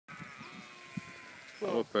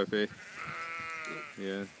Hello, Pepe.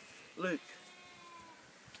 Yeah. Look.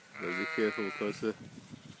 But be careful because the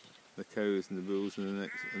cows and the bulls in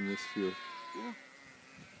this field. Yeah.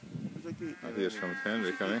 There's a gate there. Oh, here's from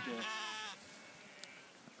Henry coming. There.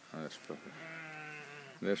 Oh, that's Poppy.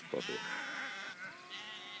 There's Poppy.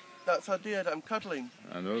 That's her dear that I'm cuddling.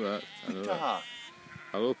 I know that. Speak to her.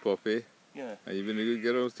 Hello, Poppy. Yeah. Have you been a good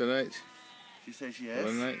girl tonight? She says yes.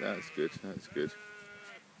 One night? That's good. That's good.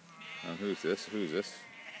 And who's this? Who's this?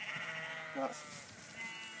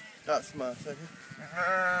 That's Martha.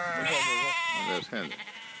 And there's Henry.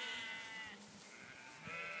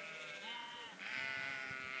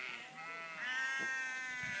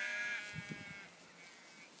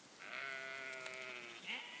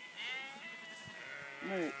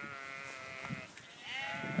 Right.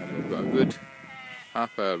 And we've got a good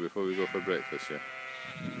half hour before we go for breakfast, yeah.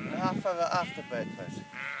 A half hour after breakfast.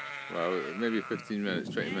 Well, maybe 15 minutes,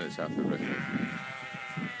 20 minutes after breakfast.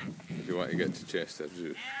 If you want to get to Chester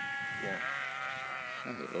Zoo. Yeah.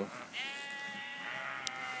 Hello.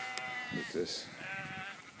 Who's this?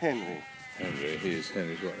 Henry. Henry's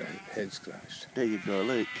got a head scratched. There you go,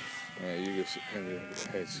 look. Yeah, you go see Henry with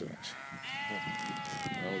a head scratch.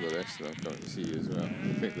 All the rest of them coming to see you as well.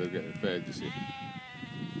 I think they're getting fed, you see.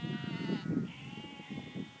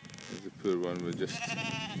 There's a poor one with just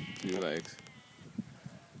 2 legs.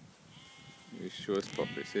 You show us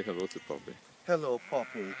Poppy. Say hello to Poppy. Hello,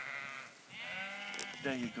 Poppy.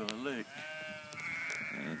 There you go, look.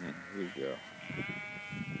 Good girl.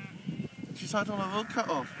 She's had all her road cut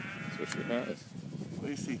off. That's what she has. What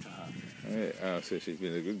do you say to her? Right, I'll say she's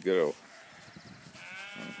been a good girl.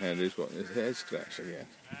 And Henry's wanting his head scratched again.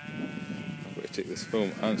 I've got to take this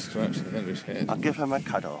film and scratch Henry's head. I'll give him a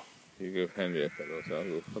cuddle. You give Henry a cuddle, so I'll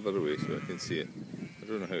go further away so I can see it. I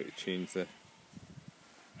don't know how to change the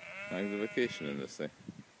magnification in this thing.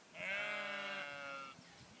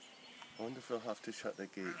 I wonder if we'll have to shut the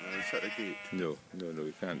gate. Will we shut the gate? No,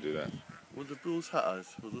 we can't do that. Will the bulls hit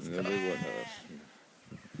us? Will those No, cut they us? won't hurt us.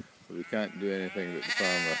 But we can't do anything that the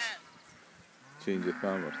farmer, change the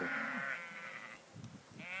farmer thing.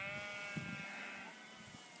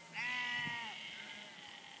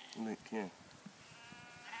 Look, yeah.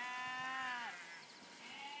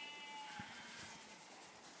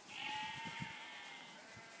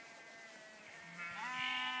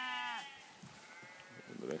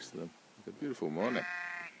 And the rest of them. It's a beautiful morning.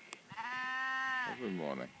 Every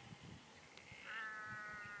morning.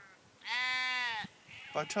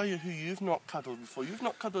 But I tell you who you've not cuddled before. You've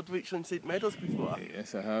not cuddled Rachel in St Meadows before.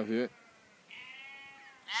 Yes, I have here.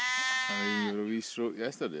 And you had a wee stroke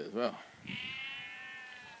yesterday as well.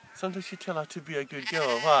 Sometimes you tell her to be a good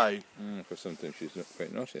girl. Why? Because sometimes she's not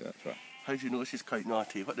quite naughty, that's right. How do you know she's quite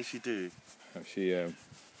naughty? What does she do? If she,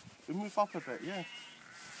 We move up a bit, yeah.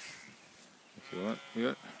 if you want,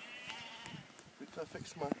 yeah. Look, I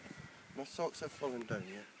fix my socks have fallen down,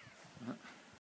 yeah.